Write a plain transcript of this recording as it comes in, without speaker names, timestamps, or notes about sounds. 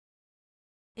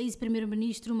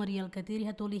Ex-primeiro-ministro Maria Alkatiri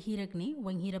hatoli hirakni,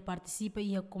 o hira participa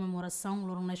e a comemoração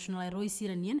do National Heróis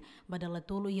Iranian, badala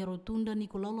tolo e a rotunda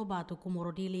Nicolau Lobato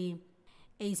Comorodili.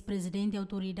 Ex-presidente da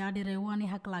autoridade Rewani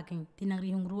Haklaken, Tinan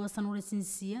rihungrua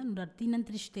sanoresensia, nudar Tinan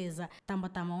tristeja, tama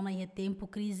e tempu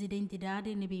crize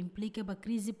identidade nebe implica ba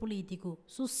crise político,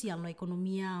 social na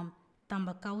economia.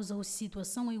 Tamba causa a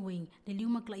situação em wing, de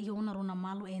uma claiona rona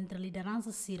malo entre a liderança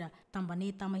sira, tamba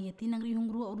ne tama e Tinan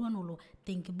rihungrua oruanulo,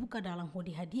 tem que buscar dalam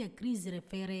hodi hadia crise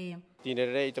refere.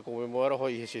 Tinan ita comemora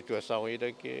a situação ida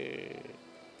que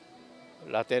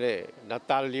lá tem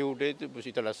Natal liu de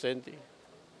busita la sente.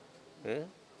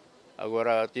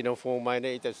 Agora Tinan foi mais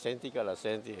né ita sente que ela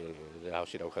sente a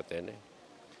usira o hateten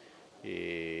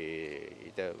e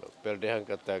ita perdehan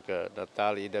kata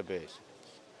Natal ida bes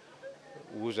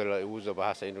usa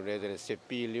bahasa Indonesia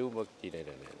sepi liu maktina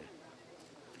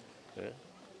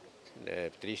né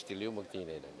triste liu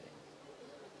maktina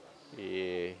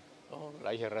e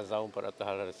lá é razão para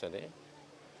tal essa né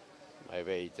mas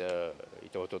bem ita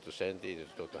todo sente ita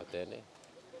todo hateten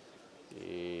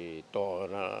e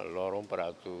torna lorong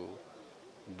para tu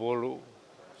bolu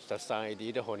sasang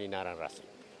ini dah honi naran rasa,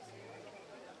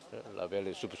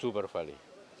 label super fali.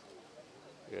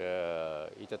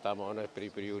 Ita tama ona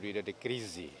periode de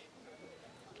crize,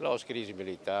 laos crise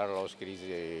militar, laos crise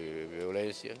de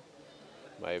violência,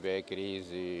 mas é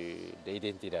crise de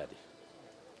identidade.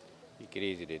 E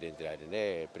crise de identidade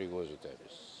né é perigoso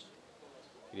talvez.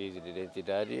 Crise de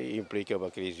identidade implica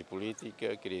uma crise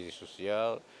política, crise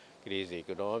social, crise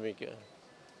econômica.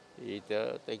 E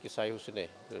tem que sair o né.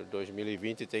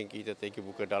 2020 tem que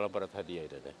buscar dalam para hadia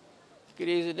né.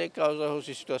 Crise de causa a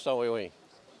situação eu hein.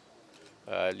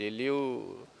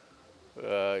 Liliu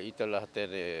ita lah ten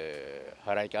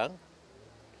haraikan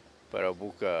para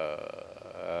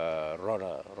buscar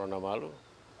rona malu.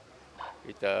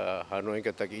 Ita hanoi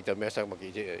kata kita mesak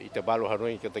maki ita balu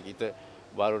hanoi kata kita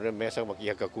balu ne mesak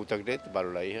maki kakutak det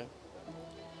balu lai.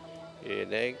 E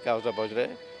né causa padre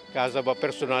casa da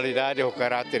personalidade e o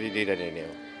carattere di Tinan.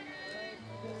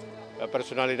 A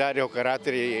personalidade e o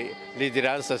carattere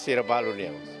liderança sira balu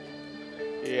neo.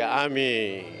 E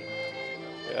ami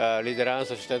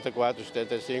liderança 74,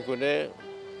 75 né.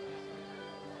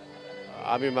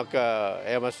 Ami maka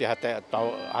é masih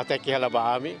até que ela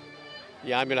ba ami.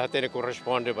 E ami lá tem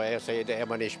corresponde ba essa é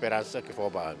uma esperança que for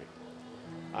ba ami.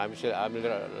 Ami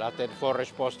lá tem for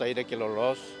resposta aí daquilo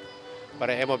los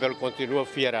para ema bel continua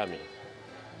fiar ami.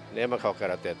 Nema kau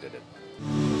karatete dele.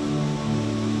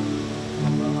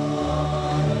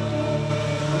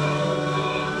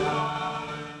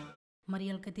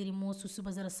 Maria Alkatiri moço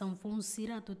subazaração foi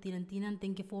sira to Tinan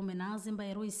tem que for homenagem para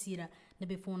herói sira,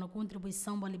 nebe foi uma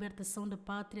contribuição para a libertação da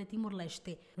pátria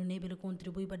Timor-Leste, no nebe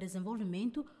contribui para o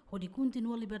desenvolvimento ou de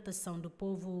continua a libertação do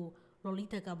povo.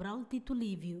 Lolita Cabral, Tito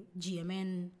Lívio,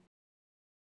 GMN.